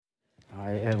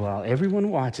While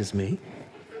everyone watches me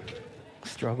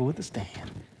struggle with the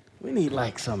stand, we need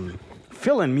like some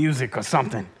fill-in music or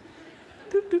something.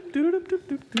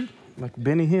 Like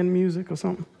Benny Hinn music or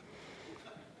something.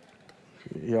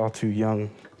 Y'all too young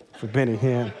for Benny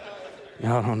Hinn.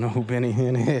 Y'all don't know who Benny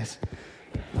Hinn is.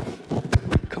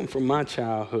 Come from my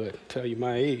childhood, tell you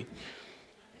my age.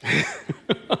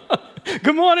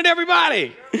 Good morning,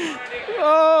 everybody.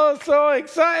 Oh, so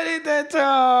excited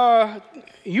that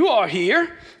you are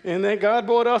here and that God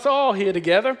brought us all here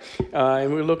together.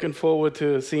 And we're looking forward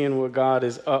to seeing what God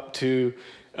is up to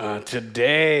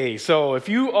today. So if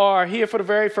you are here for the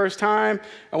very first time,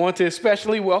 I want to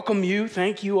especially welcome you.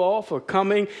 Thank you all for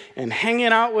coming and hanging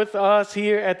out with us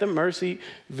here at the Mercy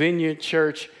Vineyard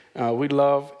Church. We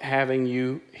love having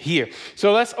you here.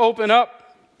 So let's open up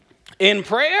in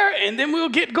prayer, and then we'll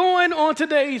get going on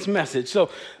today's message. So,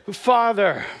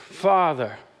 Father,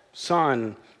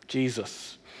 Son,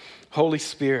 Jesus, Holy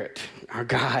Spirit, our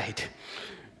guide,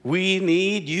 we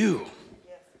need you.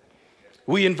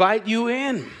 We invite you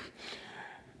in.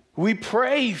 We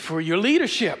pray for your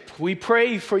leadership. We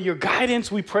pray for your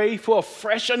guidance. We pray for a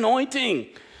fresh anointing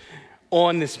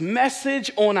on this message,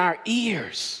 on our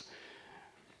ears,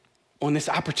 on this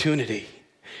opportunity,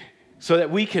 so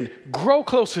that we can grow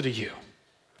closer to you.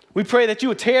 We pray that you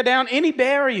would tear down any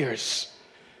barriers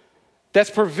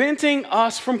that's preventing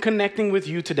us from connecting with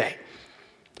you today.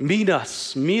 Meet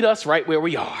us right where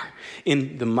we are.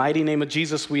 In the mighty name of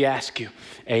Jesus, we ask you,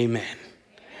 amen.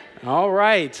 All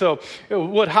right, so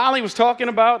what Holly was talking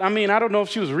about, I don't know if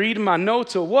she was reading my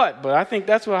notes or what, but I think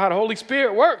that's how the Holy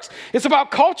Spirit works. It's about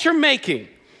culture making.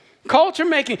 Culture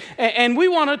making, and we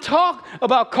want to talk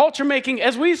about culture making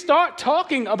as we start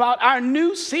talking about our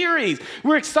new series.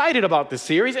 We're excited about this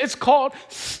series. It's called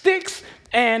Sticks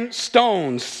and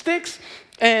Stones. Sticks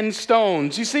and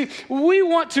Stones. You see, we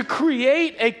want to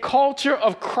create a culture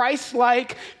of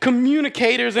Christ-like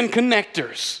communicators and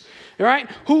connectors, right?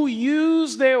 Who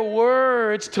use their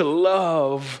words to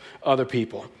love other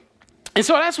people. And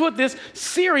so that's what this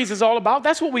series is all about.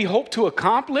 That's what we hope to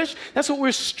accomplish. That's what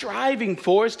we're striving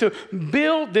for, is to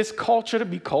build this culture to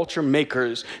be culture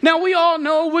makers. Now, we all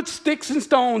know what sticks and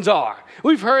stones are.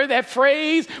 We've heard that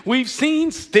phrase. We've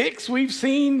seen sticks. We've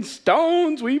seen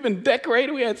stones. We even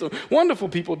decorated. We had some wonderful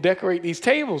people decorate these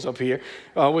tables up here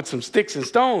with some sticks and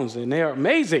stones, and they're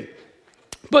amazing.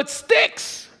 But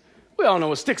sticks, we all know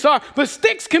what sticks are, but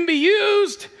sticks can be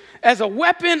used as a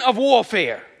weapon of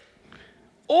warfare.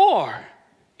 Or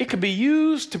it could be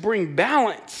used to bring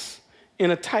balance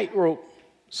in a tightrope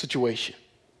situation.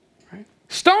 Right?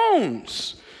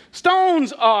 Stones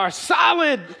are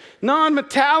solid,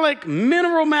 non-metallic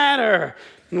mineral matter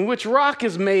in which rock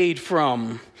is made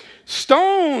from.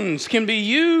 Stones can be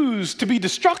used to be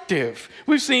destructive.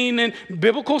 We've seen in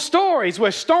biblical stories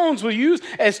where stones were used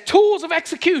as tools of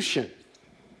execution.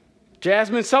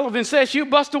 Jasmine Sullivan says she'll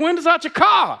bust the windows out your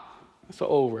car. That's an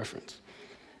old reference.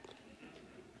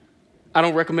 I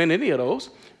don't recommend any of those.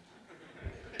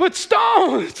 But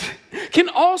stones can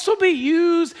also be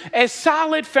used as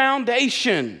solid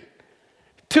foundation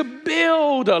to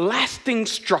build a lasting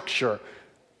structure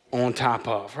on top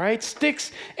of, right?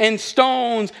 Sticks and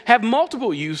stones have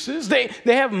multiple uses. They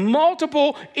have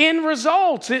multiple end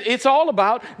results. It's all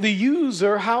about the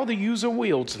user, how the user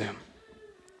wields them.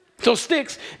 So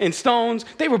sticks and stones,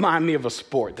 they remind me of a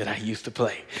sport that I used to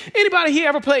play. Anybody here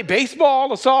ever play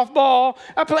baseball or softball?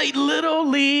 I played Little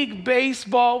League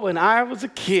baseball when I was a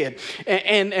kid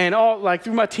and all like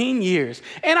through my teen years.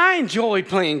 And I enjoyed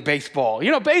playing baseball. You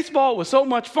know, baseball was so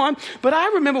much fun. But I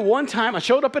remember one time I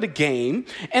showed up at a game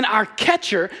and our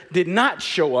catcher did not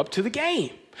show up to the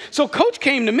game. So coach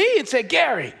came to me and said,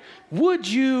 "Gary, would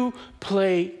you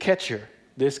play catcher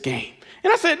this game?"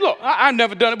 And I said, "Look, I've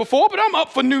never done it before, but I'm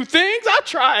up for new things. I'll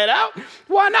try it out.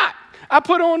 Why not?" I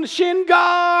put on the shin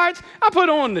guards. I put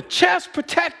on the chest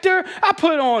protector. I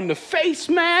put on the face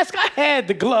mask. I had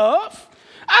the glove.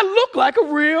 I looked like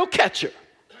a real catcher.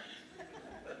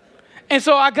 And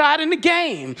so I got in the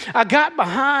game. I got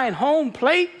behind home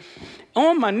plate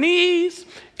on my knees,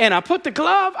 and I put the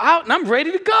glove out, and I'm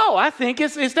ready to go. I think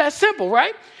it's that simple,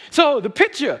 right? So the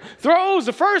pitcher throws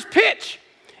the first pitch.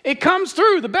 It comes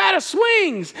through, the batter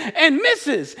swings and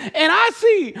misses, and I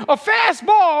see a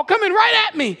fastball coming right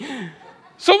at me.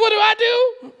 So what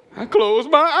do? I close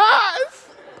my eyes,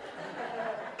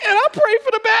 and I pray for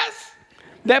the best.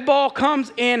 That ball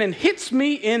comes in and hits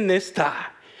me in this thigh.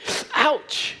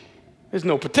 Ouch. There's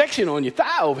no protection on your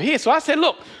thigh over here. So I said,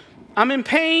 "Look, I'm in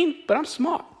pain, but I'm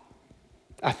smart,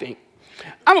 I think.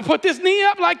 I'm going to put this knee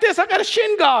up like this. I got a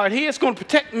shin guard here. It's going to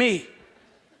protect me."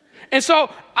 And so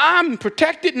I'm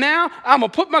protected now. I'm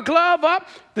going to put my glove up.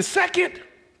 The second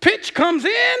pitch comes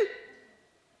in.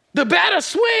 The batter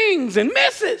swings and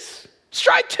misses.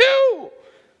 Strike two.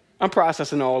 I'm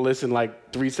processing all this in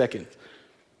like 3 seconds.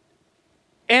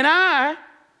 And I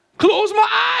close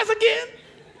my eyes again.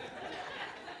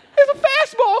 There's a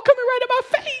fastball coming right at my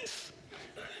face.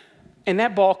 And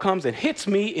that ball comes and hits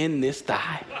me in this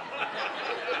thigh.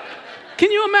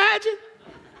 Can you imagine?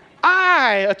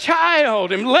 I, a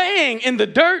child, am laying in the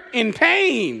dirt in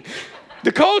pain.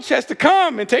 The coach has to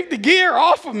come and take the gear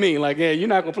off of me. Like, yeah, you're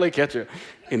not going to play catcher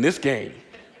in this game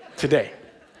today.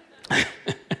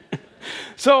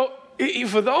 So,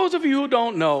 for those of you who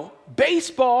don't know,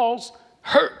 baseballs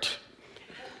hurt.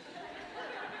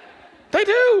 They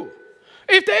do.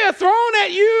 If they are thrown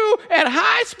at you at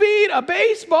high speed, a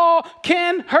baseball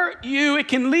can hurt you. It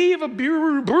can leave a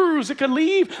bruise. It can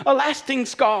leave a lasting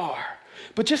scar.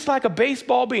 But just like a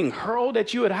baseball being hurled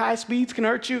at you at high speeds can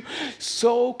hurt you,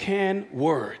 so can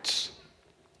words.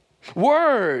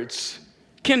 Words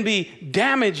can be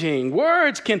damaging.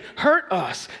 Words can hurt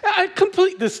us. I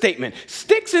complete this statement.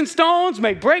 Sticks and stones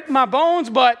may break my bones,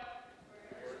 but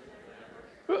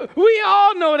we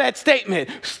all know that statement.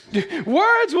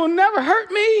 Words will never hurt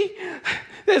me.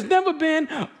 There's never been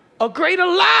a greater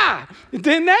lie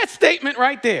than that statement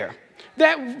right there.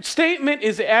 That statement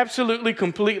is absolutely,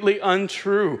 completely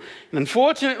untrue. And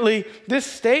unfortunately, this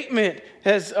statement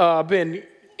has been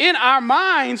in our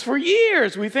minds for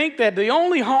years. We think that the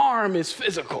only harm is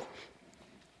physical.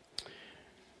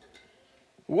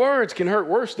 Words can hurt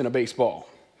worse than a baseball.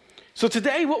 So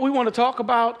today what we want to talk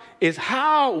about is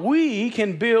how we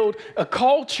can build a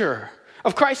culture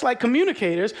of Christ-like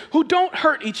communicators who don't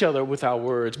hurt each other with our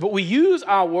words, but we use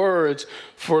our words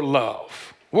for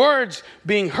love. Words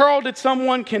being hurled at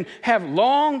someone can have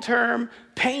long-term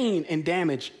pain and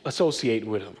damage associated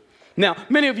with them. Now,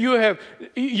 many of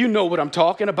you know what I'm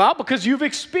talking about because you've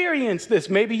experienced this.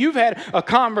 Maybe you've had a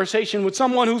conversation with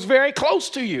someone who's very close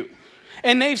to you,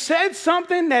 and they've said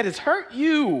something that has hurt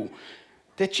you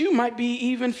that you might be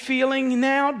even feeling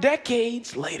now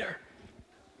decades later.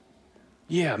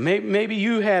 Yeah, maybe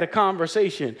you had a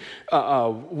conversation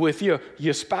with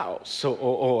your spouse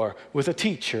or with a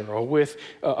teacher or with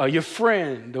your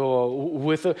friend or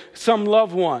with some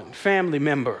loved one, family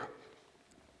member.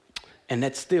 And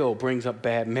that still brings up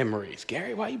bad memories.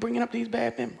 Gary, why are you bringing up these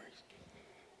bad memories?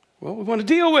 Well, we want to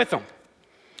deal with them.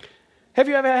 Have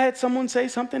you ever had someone say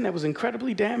something that was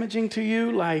incredibly damaging to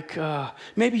you? Like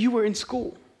maybe you were in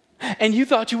school and you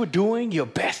thought you were doing your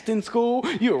best in school.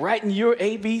 You were writing your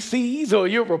ABCs or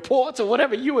your reports or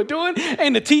whatever you were doing.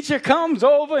 And the teacher comes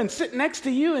over and sits next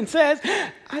to you and says,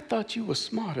 I thought you were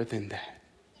smarter than that.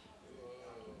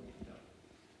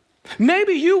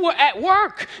 Maybe you were at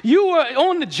work, you were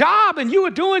on the job, and you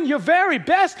were doing your very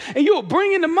best, and you were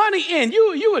bringing the money in.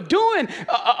 You were doing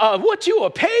what you were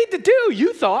paid to do,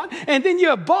 you thought, and then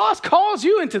your boss calls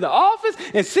you into the office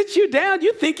and sits you down.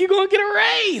 You think you're going to get a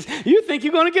raise. You think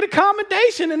you're going to get a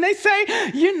commendation, and they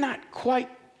say, you're not quite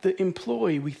the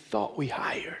employee we thought we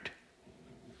hired.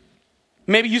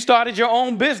 Maybe you started your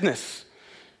own business.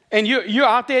 And you're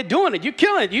out there doing it. You're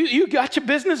killing it. You got your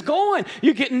business going.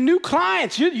 You're getting new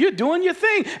clients. You're doing your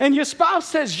thing. And your spouse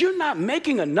says, you're not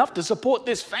making enough to support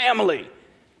this family.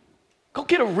 Go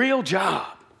get a real job.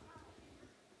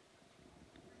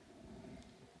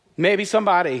 Maybe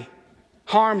somebody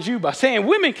harms you by saying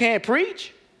women can't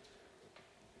preach.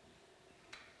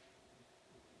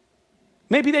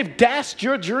 Maybe they've dashed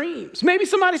your dreams. Maybe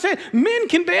somebody said men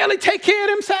can barely take care of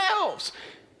themselves,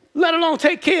 let alone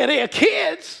take care of their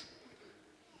kids.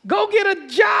 Go get a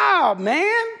job,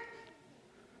 man.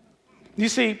 You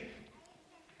see,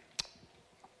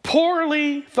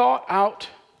 poorly thought out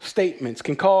statements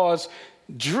can cause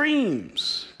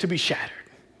dreams to be shattered,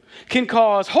 can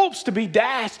cause hopes to be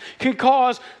dashed, can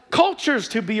cause cultures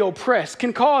to be oppressed,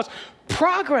 can cause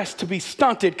progress to be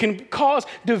stunted, can cause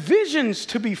divisions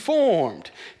to be formed,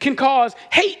 can cause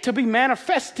hate to be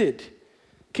manifested,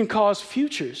 can cause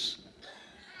futures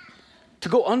to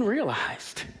go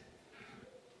unrealized.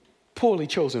 Poorly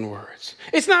chosen words.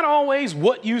 It's not always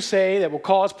what you say that will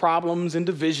cause problems and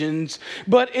divisions,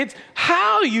 but it's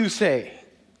how you say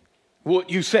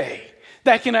what you say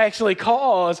that can actually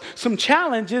cause some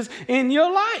challenges in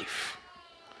your life.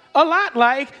 A lot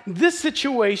like this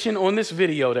situation on this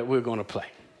video that we're going to play.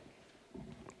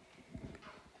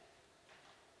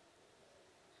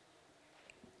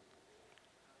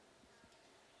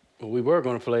 Well, we were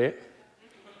going to play it.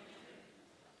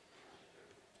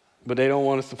 But they don't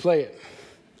want us to play it.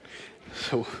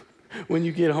 So when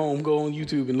you get home, go on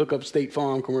YouTube and look up State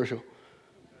Farm commercial.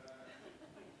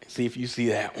 See if you see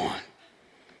that one.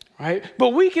 right? But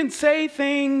we can say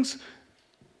things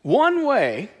one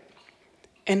way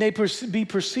and they be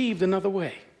perceived another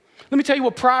way. Let me tell you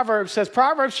what Proverbs says.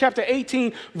 Proverbs chapter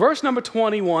 18, verse number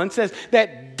 21 says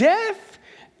that death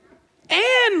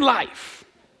and life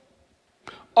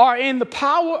are in the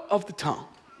power of the tongue.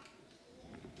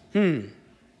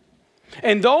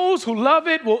 And those who love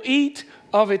it will eat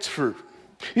of its fruit.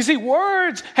 You see,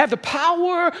 words have the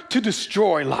power to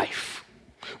destroy life.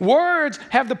 Words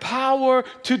have the power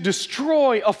to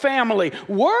destroy a family.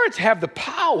 Words have the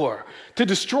power to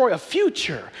destroy a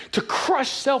future, to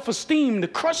crush self-esteem, to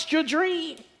crush your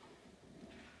dream.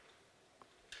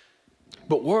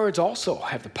 But words also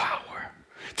have the power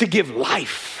to give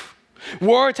life.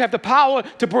 Words have the power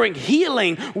to bring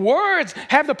healing. Words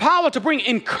have the power to bring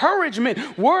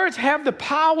encouragement. Words have the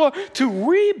power to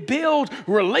rebuild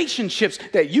relationships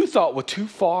that you thought were too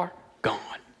far gone.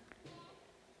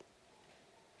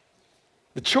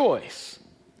 The choice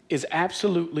is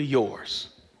absolutely yours.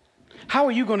 How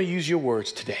are you going to use your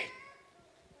words today?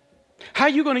 How are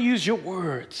you going to use your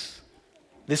words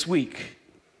this week?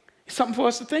 It's something for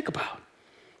us to think about.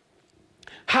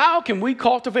 How can we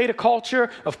cultivate a culture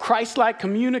of Christ-like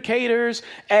communicators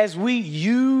as we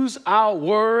use our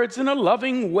words in a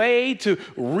loving way to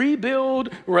rebuild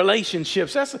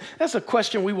relationships? That's a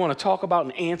question we want to talk about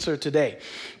and answer today.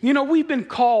 You know, we've been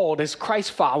called as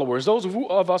Christ followers, those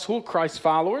of us who are Christ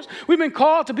followers, we've been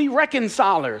called to be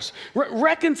reconcilers,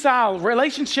 reconcile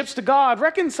relationships to God,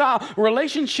 reconcile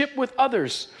relationship with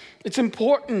others. It's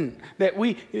important that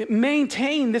we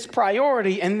maintain this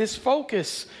priority and this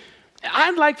focus.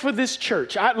 I'd like for this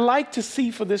church, I'd like to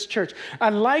see for this church,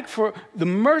 I'd like for the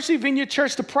Mercy Vineyard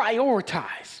Church to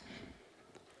prioritize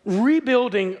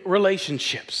rebuilding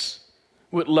relationships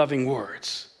with loving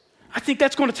words. I think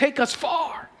that's going to take us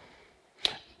far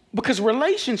because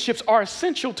relationships are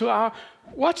essential to our,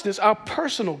 watch this, our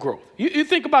personal growth. You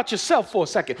think about yourself for a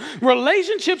second.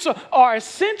 Relationships are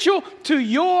essential to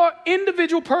your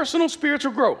individual personal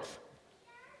spiritual growth.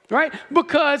 Right?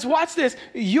 Because, watch this,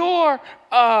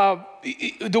 the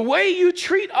way you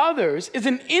treat others is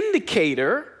an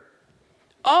indicator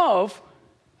of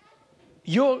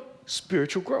your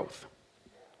spiritual growth.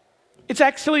 It's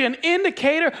actually an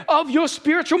indicator of your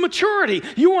spiritual maturity.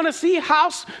 You want to see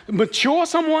how mature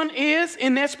someone is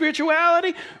in their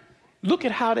spirituality? Look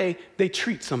at how they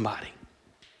treat somebody.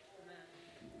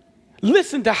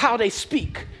 Listen to how they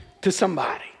speak to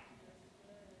somebody.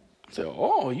 So,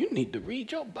 oh, you need to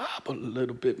read your Bible a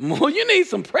little bit more. You need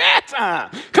some prayer time.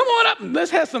 Come on up and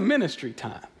let's have some ministry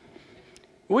time.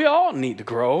 We all need to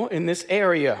grow in this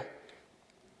area.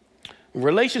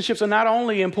 Relationships are not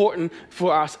only important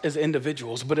for us as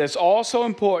individuals, but it's also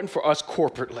important for us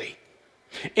corporately.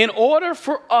 In order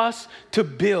for us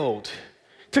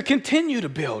to continue to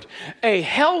build a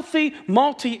healthy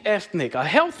multi-ethnic, a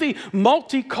healthy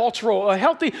multicultural, a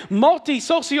healthy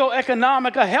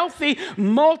multi-socioeconomic, a healthy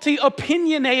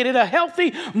multi-opinionated, a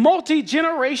healthy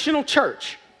multi-generational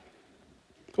church,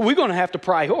 we're going to have to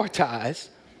prioritize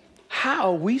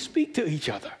how we speak to each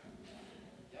other.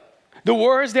 The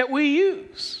words that we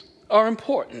use are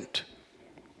important.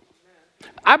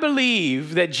 I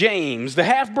believe that James, the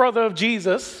half-brother of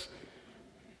Jesus,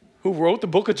 who wrote the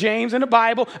book of James in the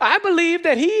Bible, I believe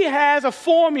that he has a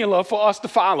formula for us to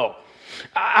follow.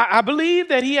 I believe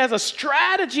that he has a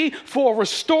strategy for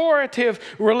restorative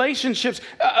relationships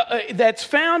that's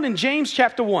found in James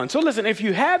chapter 1. So listen, if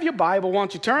you have your Bible, why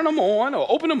don't you turn them on or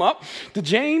open them up to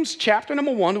James chapter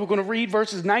number 1. We're going to read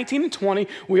verses 19 and 20.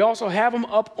 We also have them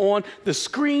up on the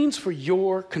screens for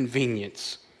your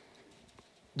convenience.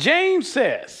 James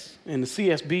says in the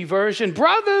CSB version,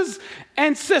 brothers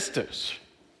and sisters,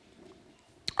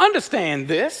 understand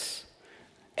this,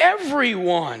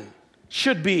 everyone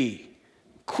should be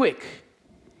quick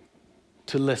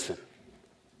to listen,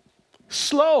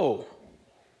 slow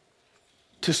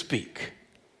to speak,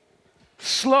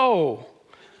 slow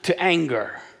to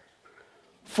anger.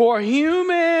 For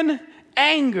human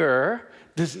anger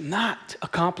does not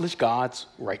accomplish God's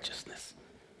righteousness.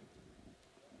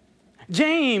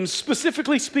 James,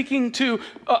 specifically speaking to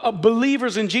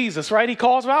believers in Jesus, right? He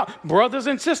calls them out brothers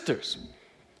and sisters.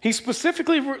 He's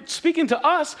specifically speaking to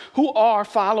us who are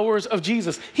followers of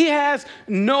Jesus. He has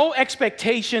no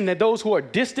expectation that those who are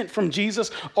distant from Jesus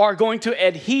are going to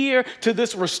adhere to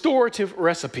this restorative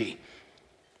recipe.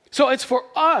 So it's for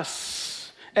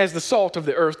us as the salt of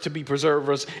the earth to be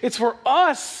preservers. It's for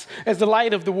us as the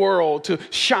light of the world to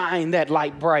shine that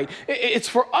light bright. It's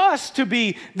for us to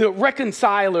be the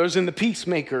reconcilers and the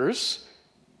peacemakers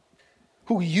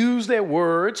who use their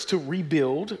words to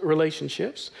rebuild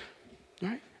relationships.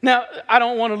 Right? Now, I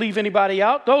don't want to leave anybody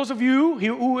out. Those of you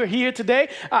who are here today,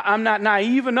 I'm not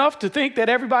naive enough to think that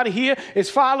everybody here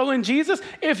is following Jesus.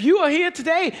 If you are here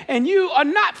today and you are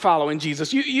not following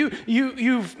Jesus, you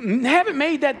haven't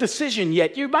made that decision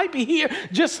yet. You might be here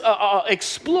just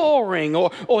exploring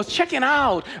or checking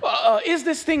out. Is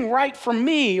this thing right for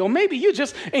me? Or maybe you're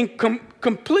just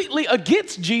completely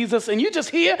against Jesus and you're just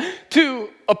here to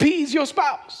appease your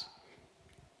spouse.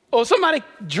 Or somebody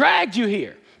dragged you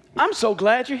here. I'm so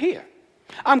glad you're here.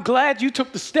 I'm glad you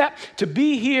took the step to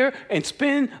be here and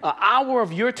spend an hour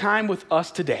of your time with us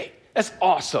today. That's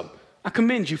awesome. I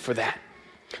commend you for that.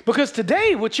 Because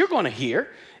today what you're going to hear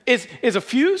is a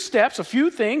few steps, a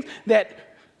few things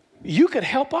that you could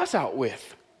help us out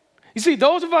with. You see,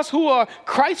 those of us who are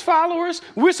Christ followers,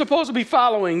 we're supposed to be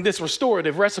following this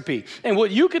restorative recipe. And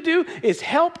what you could do is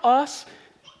help us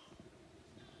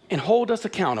and hold us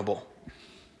accountable.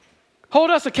 Hold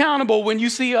us accountable when you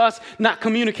see us not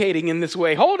communicating in this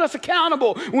way. Hold us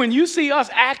accountable when you see us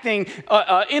acting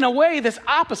in a way that's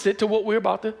opposite to what we're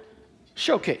about to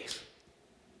showcase.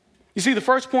 You see, the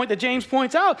first point that James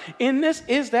points out in this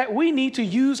is that we need to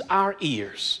use our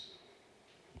ears.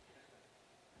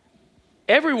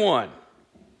 Everyone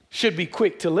should be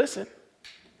quick to listen.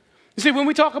 You see, when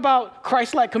we talk about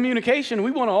Christ-like communication,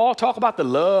 we want to all talk about the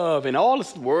love and all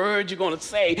the words you're going to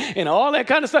say and all that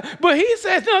kind of stuff. But he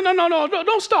says, no,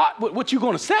 don't start with what you're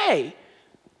going to say.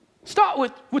 Start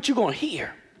with what you're going to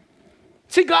hear.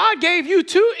 See, God gave you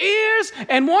 2 ears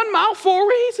and 1 mouth for a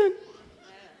reason.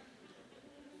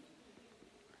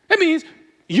 That means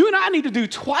you and I need to do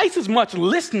twice as much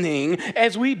listening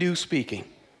as we do speaking.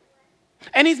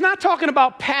 And he's not talking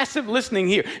about passive listening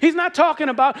here. He's not talking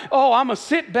about, I'm going to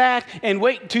sit back and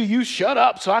wait until you shut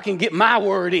up so I can get my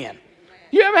word in.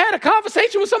 You ever had a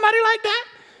conversation with somebody like that?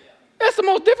 That's the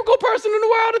most difficult person in the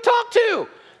world to talk to.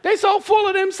 They so full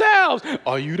of themselves.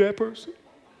 Are you that person?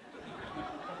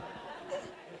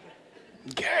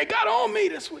 Gary got on me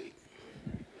this week.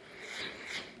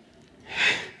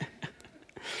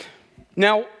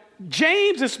 Now,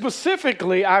 James is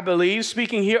specifically, I believe,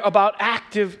 speaking here about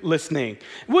active listening.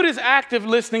 What is active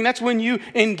listening? That's when you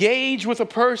engage with a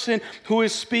person who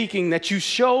is speaking, that you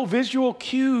show visual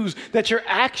cues, that you're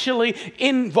actually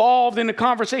involved in the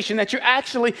conversation, that you're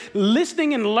actually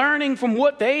listening and learning from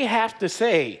what they have to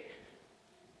say,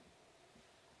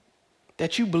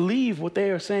 that you believe what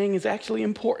they are saying is actually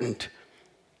important,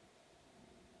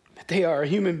 that they are a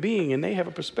human being and they have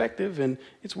a perspective and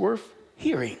it's worth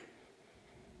hearing.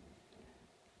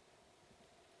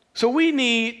 So we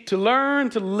need to learn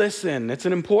to listen. It's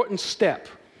an important step.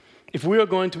 If we are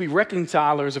going to be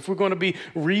reconcilers, if we're going to be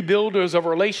rebuilders of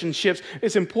relationships,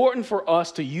 it's important for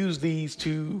us to use these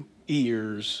 2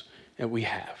 ears that we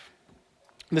have.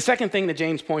 The second thing that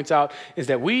James points out is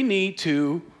that we need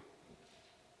to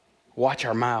watch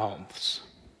our mouths.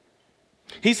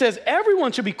 He says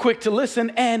everyone should be quick to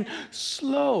listen and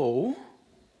slow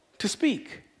to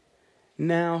speak.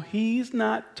 Now, he's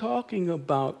not talking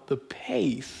about the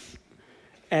pace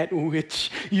at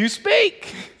which you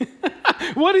speak.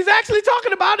 What he's actually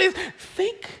talking about is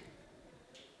think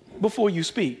before you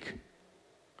speak.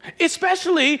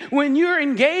 Especially when you're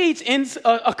engaged in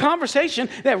a conversation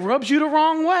that rubs you the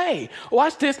wrong way.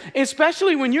 Watch this.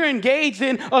 Especially when you're engaged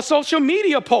in a social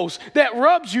media post that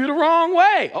rubs you the wrong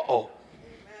way. Uh-oh.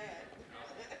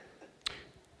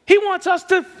 He wants us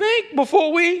to think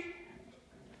before we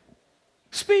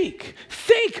speak.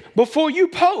 Think before you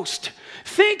post.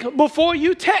 Think before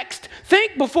you text.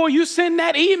 Think before you send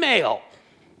that email.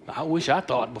 I wish I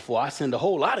thought before I send a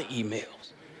whole lot of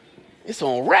emails. It's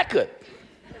on record.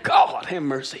 God have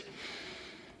mercy.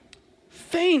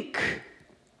 Think.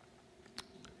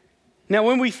 Now,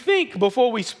 when we think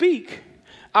before we speak,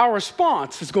 our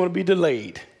response is going to be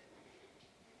delayed.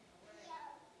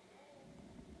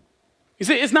 You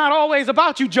see, it's not always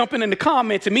about you jumping in the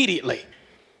comments immediately.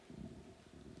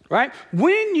 Right?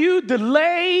 When you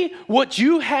delay what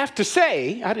you have to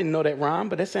say, I didn't know that rhyme,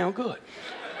 but that sounds good.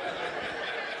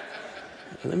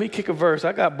 Let me kick a verse.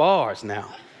 I got bars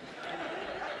now.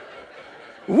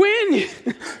 When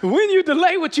you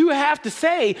delay what you have to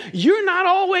say, you're not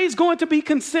always going to be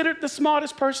considered the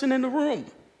smartest person in the room.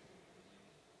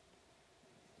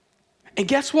 And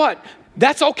guess what?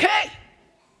 That's okay.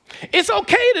 It's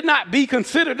okay to not be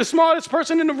considered the smartest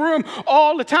person in the room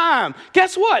all the time.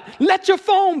 Guess what? Let your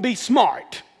phone be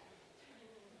smart.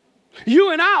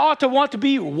 You and I ought to want to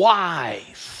be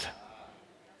wise.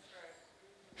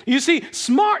 You see,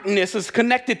 smartness is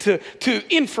connected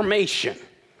to information.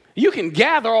 You can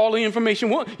gather all the information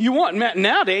you want.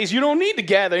 Nowadays, you don't need to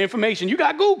gather information. You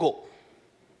got Google.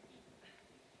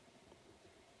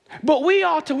 But we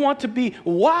ought to want to be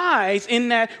wise in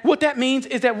that what that means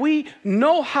is that we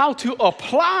know how to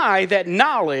apply that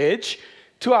knowledge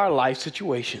to our life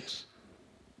situations.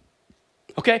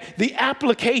 Okay? The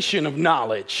application of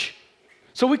knowledge.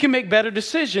 So we can make better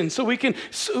decisions, so we can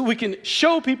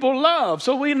show people love,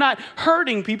 so we're not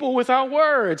hurting people with our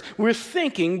words. We're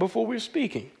thinking before we're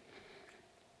speaking.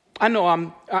 I know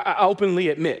I openly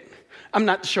admit, I'm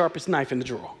not the sharpest knife in the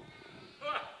drawer.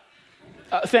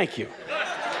 Thank you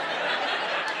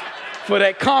for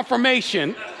that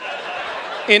confirmation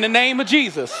in the name of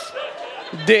Jesus.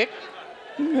 Dick,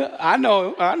 I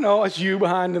know it's you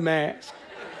behind the mask.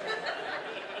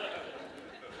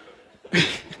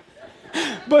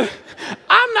 But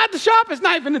I'm not the sharpest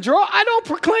knife in the drawer. I don't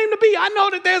proclaim to be. I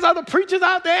know that there's other preachers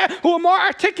out there who are more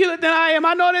articulate than I am.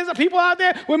 I know there's people out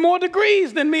there with more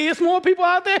degrees than me. It's more people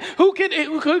out there who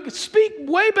could speak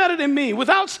way better than me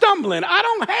without stumbling. I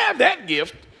don't have that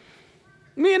gift.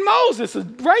 Me and Moses are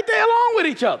right there along with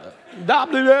each other.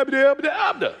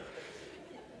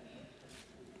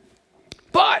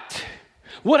 But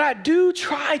what I do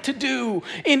try to do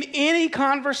in any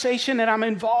conversation that I'm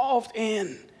involved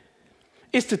in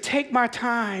is to take my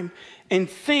time and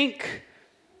think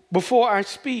before I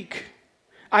speak.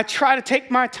 I try to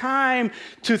take my time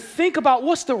to think about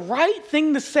what's the right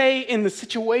thing to say in the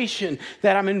situation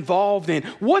that I'm involved in.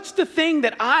 What's the thing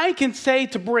that I can say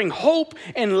to bring hope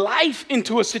and life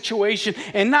into a situation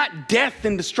and not death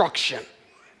and destruction?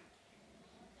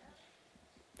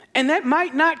 And that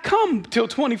might not come till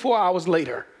 24 hours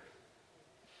later.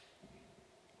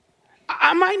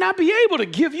 I might not be able to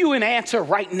give you an answer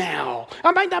right now.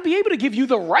 I might not be able to give you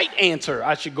the right answer.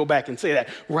 I should go back and say that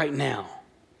right now.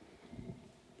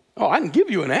 Oh, I can give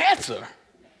you an answer.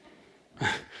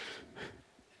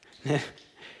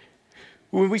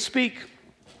 When we speak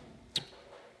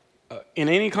in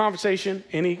any conversation,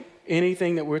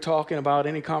 anything that we're talking about,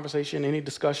 any conversation, any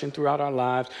discussion throughout our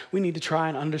lives, we need to try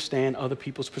and understand other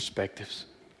people's perspectives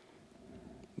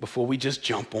before we just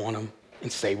jump on them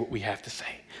and say what we have to say.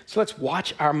 So let's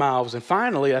watch our mouths. And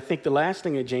finally, I think the last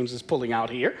thing that James is pulling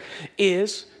out here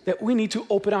is that we need to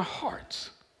open our hearts.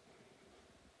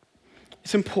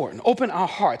 It's important. Open our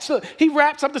hearts. So he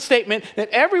wraps up the statement that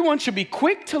everyone should be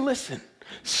quick to listen,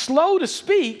 slow to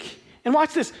speak, and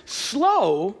watch this,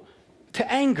 slow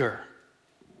to anger.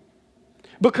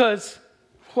 Because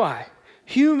why?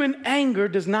 Human anger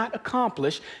does not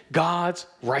accomplish God's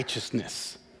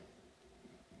righteousness.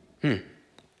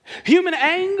 Human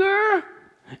anger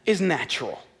is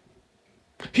natural.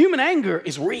 Human anger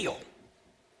is real,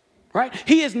 right?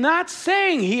 He is not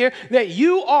saying here that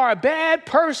you are a bad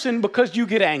person because you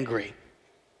get angry.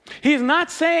 He is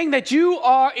not saying that you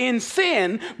are in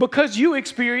sin because you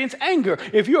experience anger.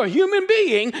 If you're a human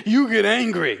being, you get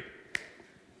angry.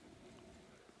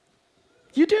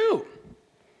 You do.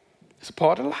 It's a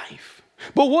part of life.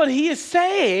 But what he is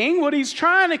saying, what he's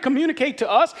trying to communicate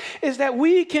to us is that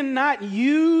we cannot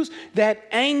use that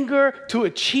anger to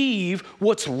achieve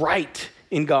what's right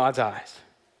in God's eyes.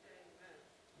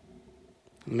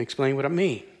 Let me explain what I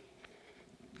mean.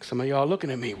 Some of y'all are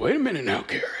looking at me. Wait a minute now,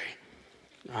 Gary.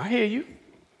 I hear you.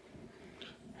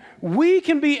 We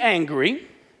can be angry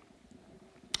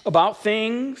about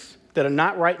things that are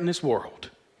not right in this world.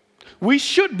 We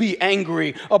should be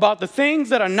angry about the things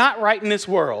that are not right in this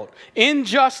world.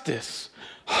 Injustice,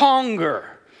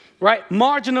 hunger, right?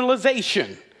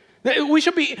 Marginalization. We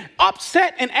should be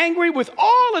upset and angry with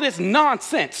all of this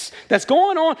nonsense that's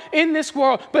going on in this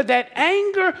world. But that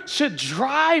anger should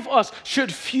drive us,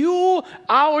 should fuel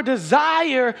our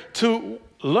desire to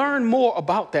learn more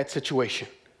about that situation.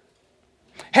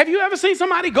 Have you ever seen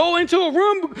somebody go into a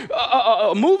room,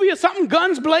 a movie or something,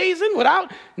 guns blazing,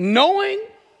 without knowing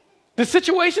the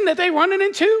situation that they're running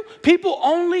into? People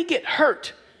only get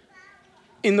hurt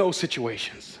in those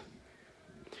situations.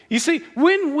 You see,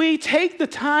 when we take the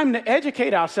time to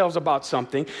educate ourselves about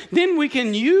something, then we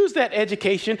can use that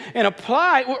education and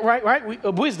apply,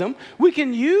 wisdom. We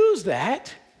can use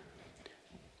that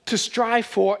to strive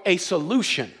for a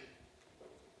solution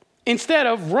instead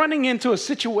of running into a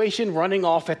situation running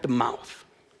off at the mouth.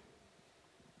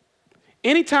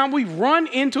 Anytime we run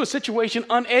into a situation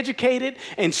uneducated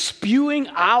and spewing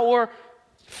our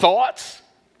thoughts,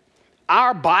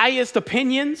 our biased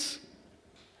opinions,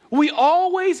 we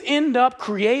always end up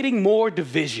creating more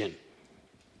division.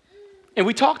 And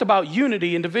we talked about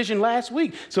unity and division last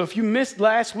week. So if you missed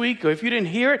last week or if you didn't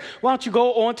hear it, why don't you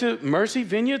go on to Mercy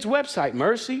Vineyard's website,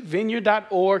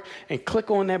 mercyvineyard.org, and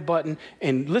click on that button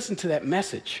and listen to that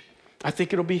message. I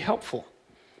think it'll be helpful.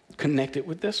 Connect it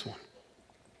with this one.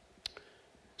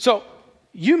 So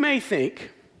you may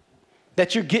think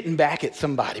that you're getting back at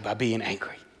somebody by being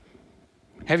angry.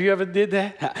 Have you ever did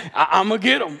that? I'm going to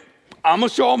get them. I'm going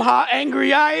to show them how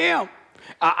angry I am.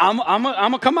 I'm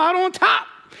going to come out on top.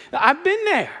 I've been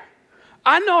there.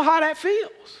 I know how that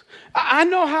feels. I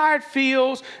know how it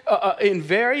feels in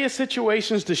various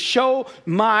situations to show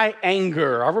my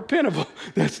anger. I repent of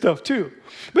that stuff too.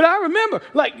 But I remember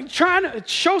like trying to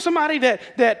show somebody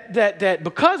that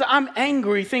because I'm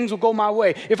angry, things will go my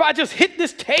way. If I just hit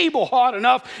this table hard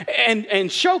enough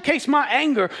and showcase my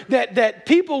anger, that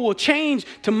people will change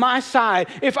to my side.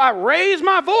 If I raise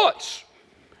my voice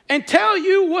and tell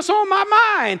you what's on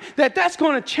my mind, that's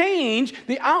going to change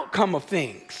the outcome of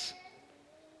things.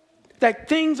 That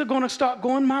things are going to start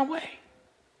going my way.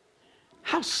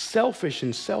 How selfish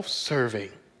and self-serving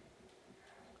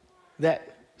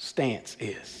that stance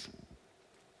is.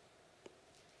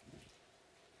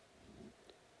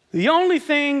 The only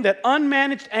thing that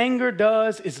unmanaged anger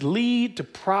does is lead to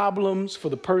problems for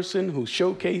the person who's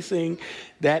showcasing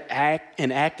that act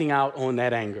and acting out on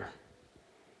that anger.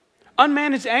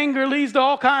 Unmanaged anger leads to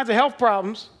all kinds of health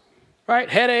problems, right?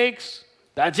 Headaches,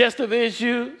 digestive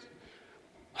issues,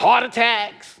 heart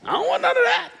attacks. I don't want none of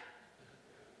that.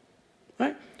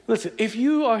 Right? Listen, if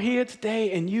you are here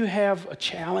today and you have a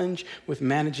challenge with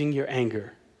managing your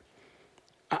anger,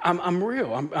 I'm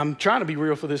real. I'm trying to be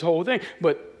real for this whole thing,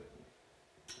 but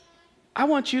I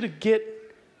want you to get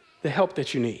the help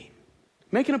that you need.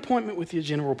 Make an appointment with your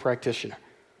general practitioner.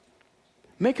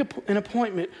 Make an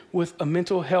appointment with a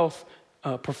mental health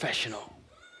professional.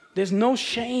 There's no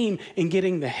shame in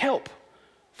getting the help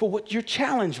for what you're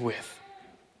challenged with.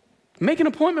 Make an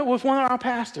appointment with one of our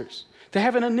pastors to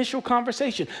have an initial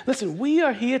conversation. Listen, we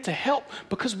are here to help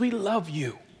because we love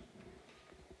you.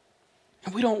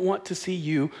 And we don't want to see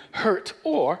you hurt,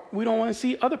 or we don't want to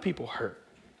see other people hurt.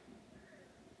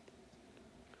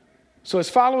 So as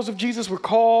followers of Jesus, we're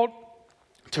called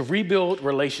to rebuild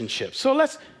relationships. So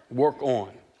let's work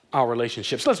on our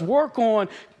relationships. Let's work on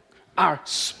our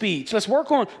speech. Let's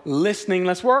work on listening.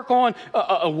 Let's work on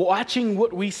watching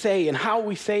what we say and how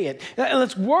we say it.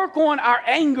 Let's work on our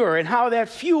anger and how that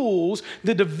fuels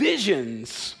the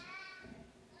divisions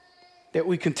that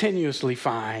we continuously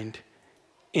find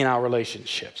in our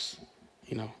relationships.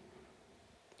 You know,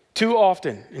 too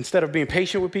often, instead of being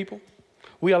patient with people,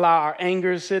 we allow our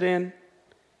anger to sit in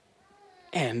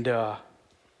and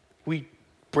we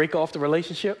break off the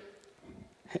relationship.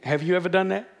 Have you ever done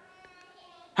that?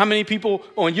 How many people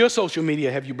on your social media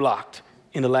have you blocked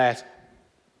in the last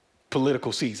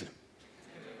political season?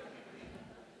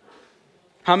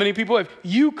 How many people have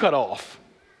you cut off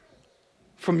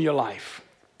from your life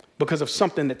because of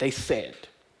something that they said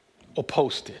or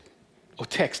posted or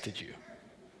texted you?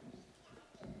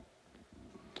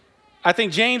 I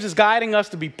think James is guiding us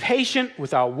to be patient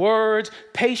with our words,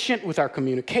 patient with our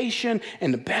communication,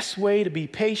 and the best way to be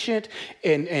patient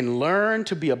and learn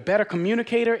to be a better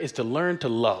communicator is to learn to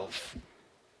love.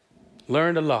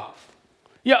 Learn to love.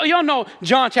 Y'all know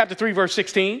John chapter 3, verse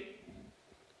 16.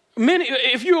 Many,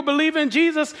 if you believe in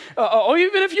Jesus, or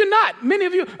even if you're not, many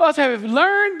of you us have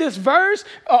learned this verse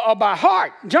by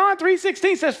heart. John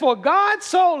 3:16 says, "For God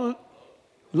so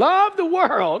loved the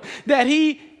world that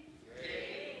he..."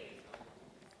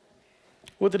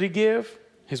 What did he give?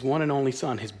 His one and only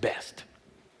son, his best.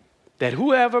 That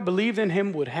whoever believed in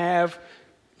him would have,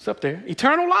 it's up there,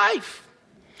 eternal life.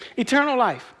 Eternal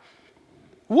life.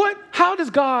 How does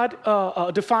God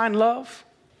define love?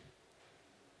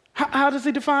 How does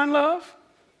he define love?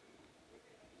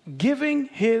 Giving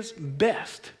his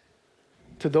best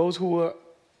to those who are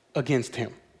against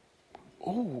him.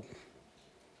 Oh.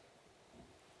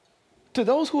 To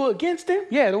those who are against him?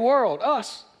 Yeah, the world,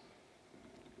 us.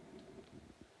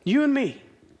 You and me.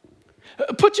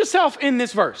 Put yourself in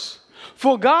this verse.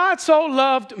 For God so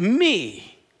loved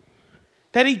me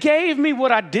that he gave me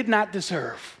what I did not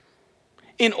deserve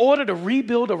in order to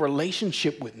rebuild a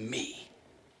relationship with me.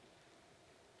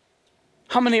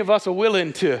 How many of us are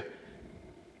willing to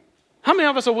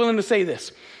say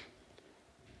this?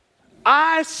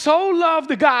 I so love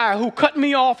the guy who cut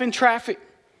me off in traffic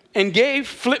and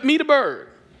flipped me the bird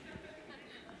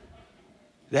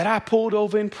that I pulled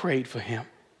over and prayed for him.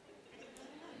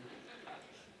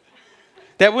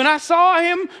 That when I saw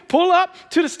him pull up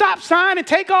to the stop sign and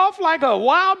take off like a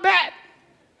wild bat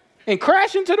and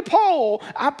crash into the pole,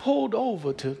 I pulled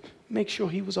over to make sure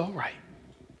he was all right.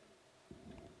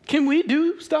 Can we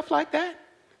do stuff like that?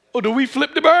 Or do we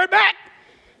flip the bird back?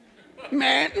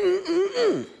 Man,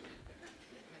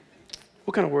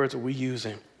 What kind of words are we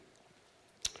using?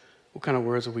 What kind of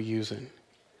words are we using?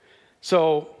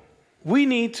 So we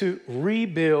need to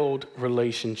rebuild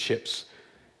relationships.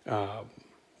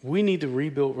 We need to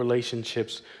rebuild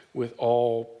relationships with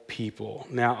all people.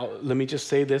 Now, let me just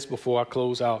say this before I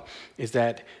close out, is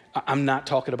that I'm not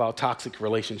talking about toxic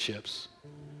relationships.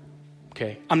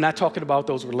 Okay? I'm not talking about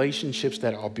those relationships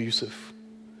that are abusive.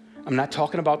 I'm not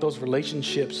talking about those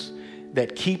relationships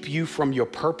that keep you from your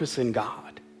purpose in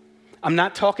God. I'm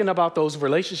not talking about those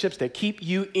relationships that keep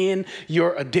you in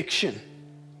your addiction.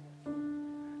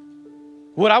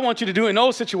 What I want you to do in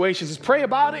those situations is pray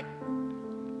about it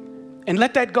and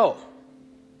let that go.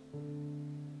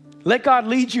 Let God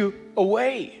lead you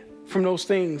away from those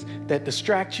things that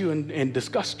distract you and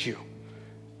disgust you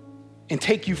and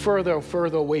take you further and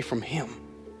further away from Him.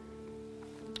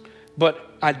 But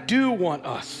I do want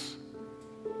us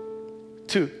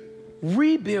to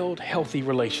rebuild healthy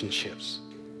relationships.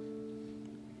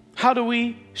 How do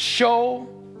we show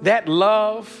that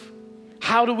love?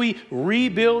 How do we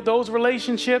rebuild those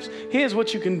relationships? Here's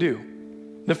what you can do.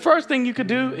 The first thing you could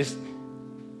do is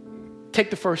take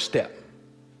the first step.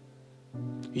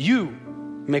 You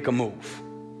make a move.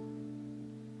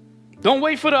 Don't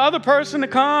wait for the other person to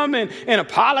come and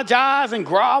apologize and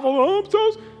grovel.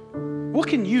 Oh, what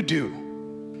can you do?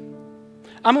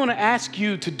 I'm going to ask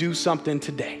you to do something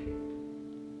today.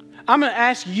 I'm going to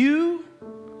ask you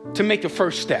to make the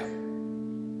first step.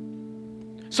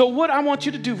 So what I want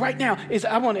you to do right now is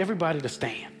I want everybody to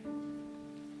stand.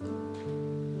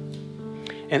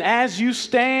 And as you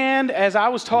stand, as I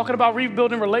was talking about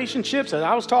rebuilding relationships, as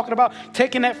I was talking about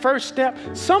taking that first step,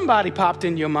 somebody popped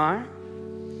in your mind.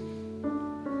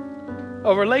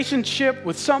 A relationship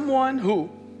with someone who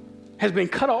has been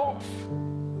cut off.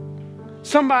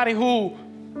 Somebody who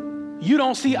you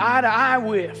don't see eye to eye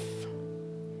with.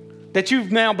 That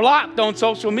you've now blocked on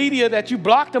social media, that you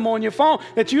blocked them on your phone,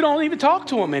 that you don't even talk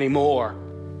to them anymore.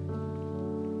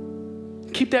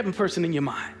 Keep that person in your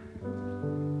mind.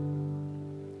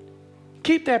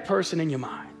 Keep that person in your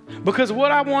mind. Because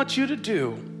what I want you to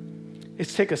do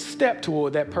is take a step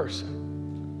toward that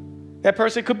person. That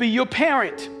person could be your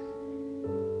parent.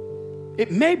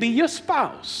 It may be your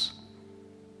spouse.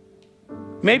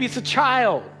 Maybe it's a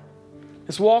child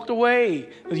that's walked away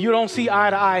because you don't see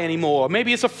eye to eye anymore.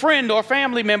 Maybe it's a friend or a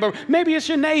family member. Maybe it's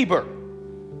your neighbor.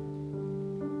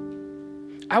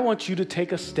 I want you to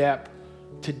take a step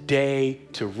today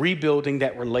to rebuilding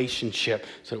that relationship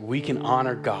so that we can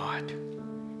honor God.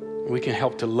 We can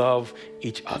help to love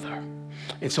each other.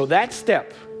 And so that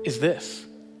step is this.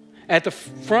 At the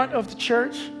front of the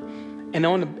church and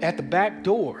at the back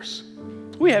doors,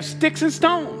 we have sticks and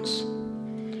stones.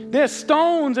 There's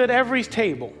stones at every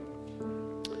table.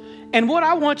 And what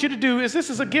I want you to do is, this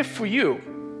is a gift for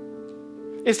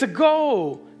you, is to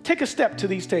go take a step to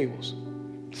these tables.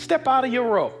 Step out of your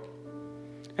row.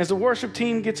 As the worship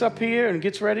team gets up here and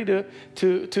gets ready to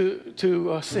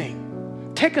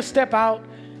sing, take a step out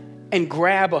and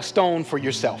grab a stone for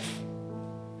yourself.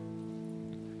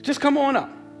 Just come on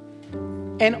up.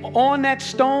 And on that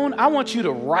stone, I want you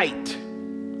to write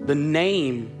the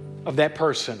name of that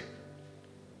person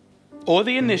or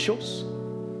the initials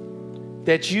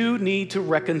that you need to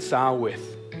reconcile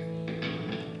with.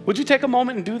 Would you take a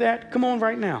moment and do that? Come on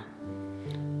right now.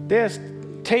 There's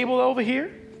a table over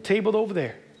here, table over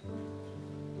there.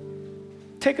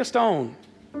 Take a stone,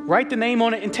 write the name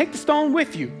on it, and take the stone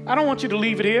with you. I don't want you to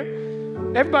leave it here.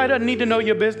 Everybody doesn't need to know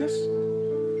your business.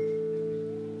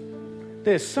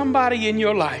 There's somebody in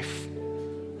your life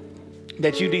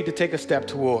that you need to take a step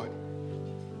toward.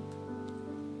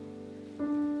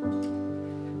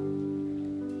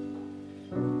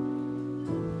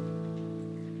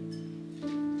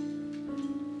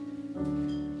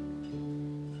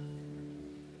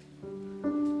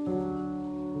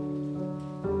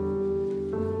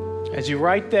 As you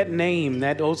write that name,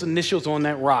 those initials on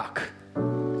that rock,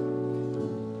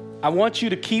 I want you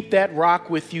to keep that rock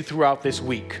with you throughout this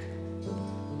week.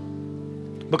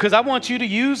 Because I want you to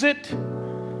use it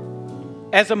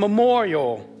as a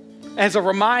memorial, as a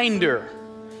reminder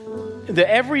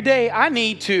that every day I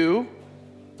need to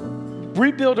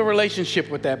rebuild a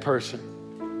relationship with that person.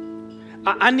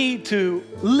 I need to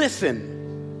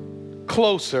listen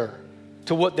closer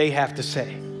to what they have to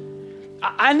say.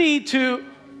 I need to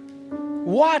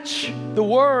watch the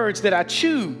words that I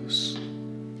choose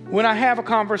when I have a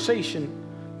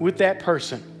conversation with that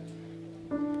person.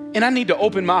 And I need to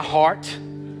open my heart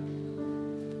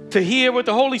to hear what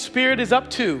the Holy Spirit is up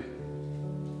to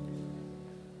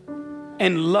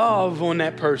and love on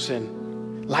that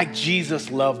person like Jesus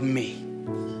loved me.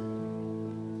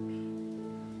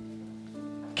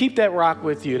 Keep that rock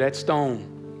with you, that stone.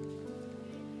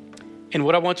 And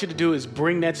what I want you to do is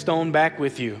bring that stone back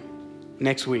with you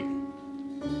next week.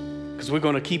 Because we're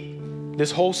going to keep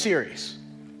this whole series.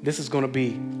 This is going to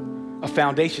be a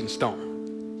foundation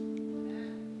stone.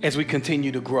 as we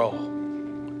continue to grow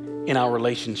in our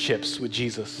relationships with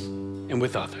Jesus and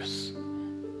with others.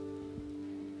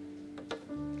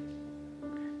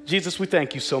 Jesus, we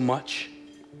thank you so much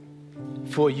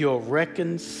for your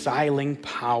reconciling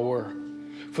power,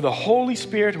 for the Holy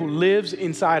Spirit who lives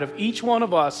inside of each one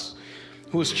of us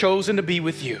who has chosen to be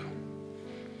with you.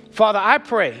 Father, I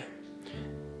pray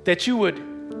that you would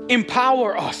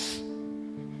empower us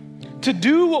to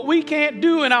do what we can't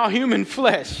do in our human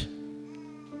flesh.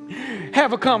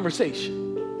 Have a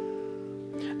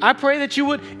conversation. I pray that you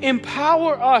would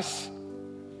empower us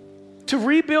to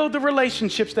rebuild the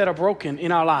relationships that are broken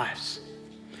in our lives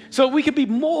so we could be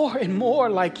more and more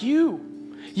like you.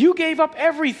 You gave up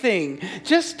everything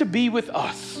just to be with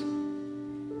us.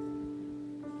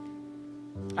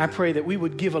 I pray that we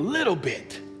would give a little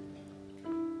bit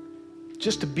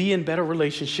just to be in better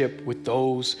relationship with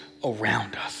those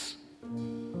around us.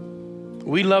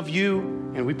 We love you,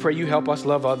 and we pray you help us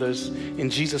love others. In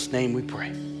Jesus' name we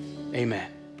pray. Amen.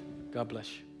 God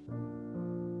bless you.